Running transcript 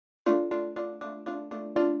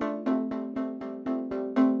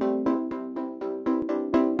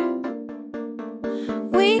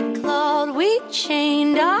We clawed, we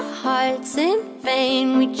chained our hearts in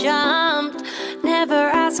vain. We jumped, never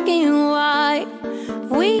asking why.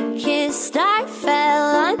 We kissed, I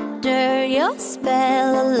fell under your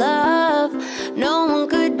spell of love no one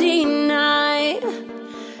could deny.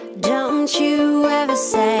 Don't you ever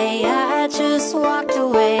say I just walked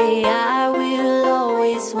away. I will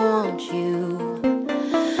always want you.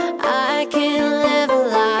 I can't live a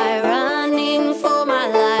lie, running for my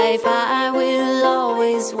life. I will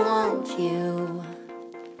always want you.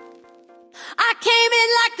 I came in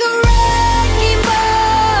like a wrecking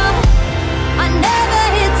ball. I never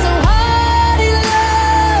hit so hard in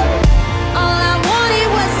love. All I wanted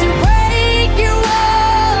was to break your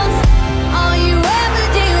walls. All you ever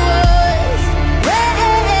did was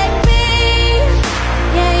wreck me.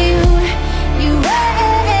 Yeah, you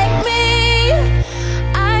wrecked me.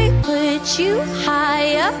 I put you high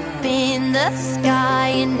up in the sky,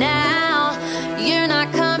 and now you're not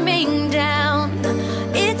coming down.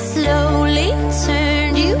 It slowly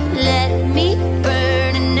turned, you let me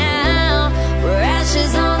burn, and now we're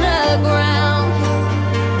ashes on the ground.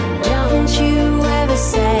 Don't you ever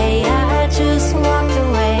say I just walked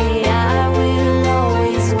away. I will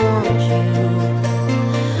always want you.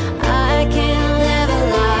 I can't live a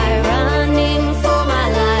lie, running for my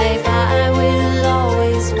life. I will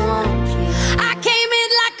always want you. I came in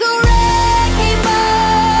like a wrecking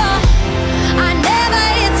ball. I never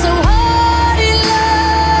hit so hard in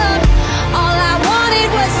love. All I wanted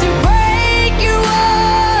was to break your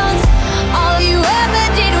walls. All you ever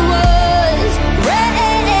did was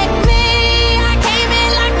wreck me. I came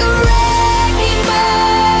in like a wrecking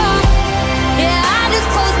ball. Yeah, I just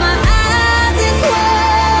closed my eyes and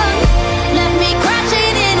swung. Left me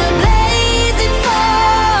crashing in a blazing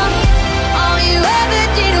fall. All you ever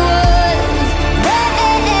did was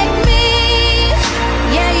wreck me.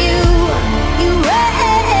 Yeah, you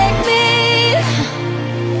wrecked me.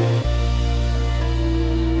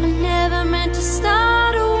 I never meant to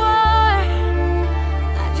start a war.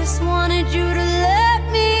 I just wanted you to let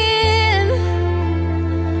me in.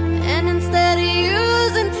 And instead of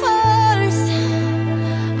using force,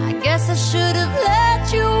 I guess I should have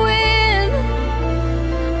let you in.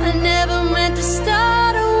 I never meant to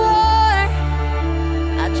start a war.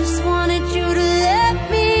 I just wanted you to let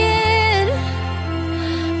me in.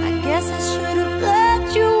 I guess I should have let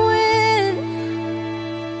you in.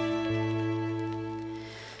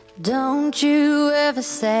 Don't you ever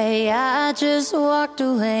say I just walked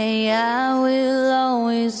away. I will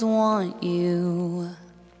always want you.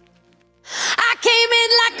 I came in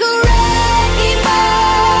like a wrecking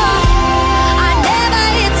ball.